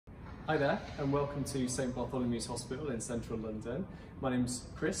Hi there and welcome to St Bartholomew's Hospital in central London. My name's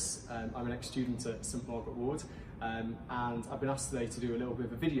Chris, I'm an ex-student at St Margaret Ward and I've been asked today to do a little bit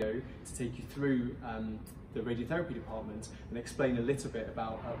of a video to take you through the radiotherapy department and explain a little bit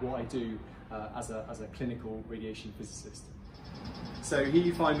about what I do as a clinical radiation physicist. So here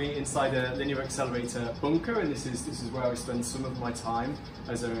you find me inside a linear accelerator bunker, and this is where I spend some of my time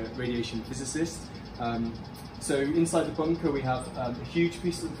as a radiation physicist. So inside the bunker we have a huge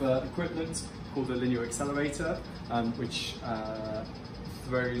piece of equipment called a linear accelerator, which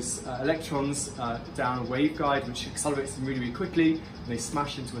throws electrons down a waveguide which accelerates them really quickly, and they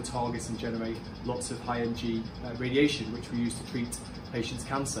smash into a target and generate lots of high energy radiation which we use to treat patients'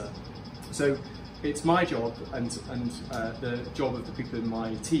 cancer. So it's my job and the job of the people in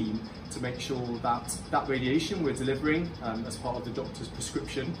my team to make sure that that radiation we're delivering as part of the doctor's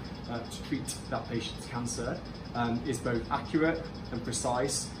prescription to treat that patient's cancer is both accurate and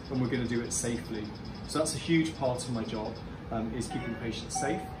precise, and we're going to do it safely. So that's a huge part of my job, is keeping patients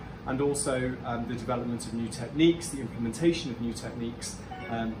safe, and also the development of new techniques, the implementation of new techniques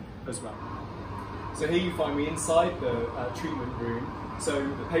as well. So here you find me inside the treatment room. So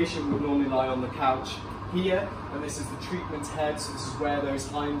the patient would normally lie on the couch here, and this is the treatment head. So this is where those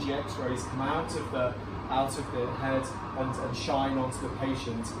high energy X-rays come out of the head and shine onto the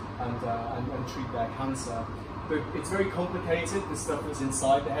patient and treat their cancer. But it's very complicated, the stuff that's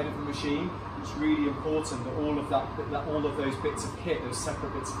inside the head of the machine. It's really important that all of those bits of kit, those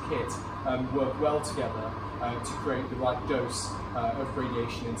separate bits of kit, work well together to create the right dose of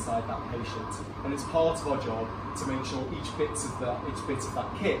radiation inside that patient. And it's part of our job to make sure each bit of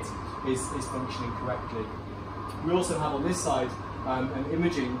that kit is functioning correctly. We also have on this side an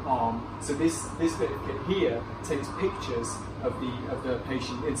imaging arm. So this bit of kit here takes pictures of the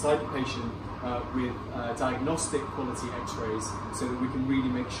patient, inside the patient, with diagnostic quality X-rays, so that we can really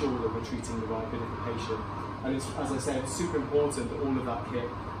make sure that we're treating the right bit of the patient. And it's, as I said, it's super important that all of that kit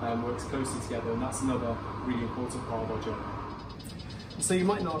works closely together, and that's another really important part of our job. So you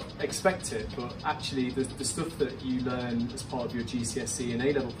might not expect it, but actually the stuff that you learn as part of your GCSE and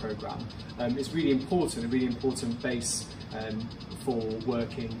A-level programme is really important, a really important base for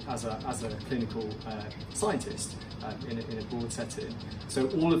working as a clinical scientist in a broad setting. So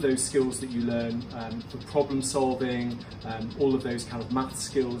all of those skills that you learn for problem solving, all of those kind of math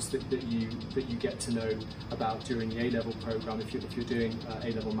skills that you get to know about during the A-level programme, if you're doing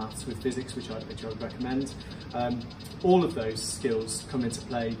A-level maths with physics, which I would recommend, all of those skills come into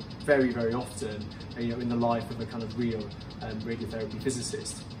play very, very often, in the life of a kind of real radiotherapy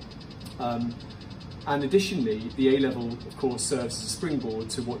physicist. And additionally, the A-level, of course, serves as a springboard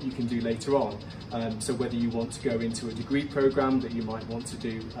to what you can do later on. So whether you want to go into a degree programme, that you might want to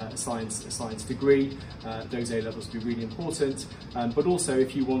do a science degree, those A-levels will be really important. But also,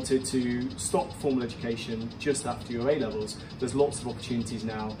 if you wanted to stop formal education just after your A-levels, there's lots of opportunities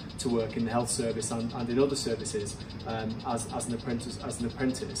now to work in the health service and in other services as an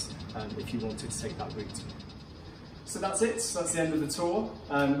apprentice, if you wanted to take that route. So that's it, that's the end of the tour.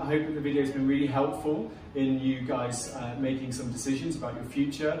 I hope that the video has been really helpful in you guys making some decisions about your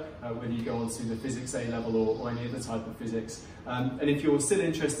future, whether you go on to the physics A-level or any other type of physics. And if you're still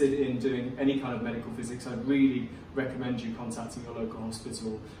interested in doing any kind of medical physics, I'd really recommend you contacting your local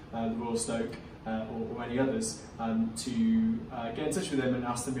hospital, the Royal Stoke or any others, to get in touch with them and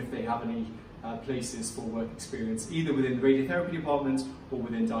ask them if they have any places for work experience, either within the radiotherapy department or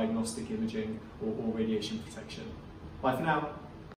within diagnostic imaging or radiation protection. Bye for now.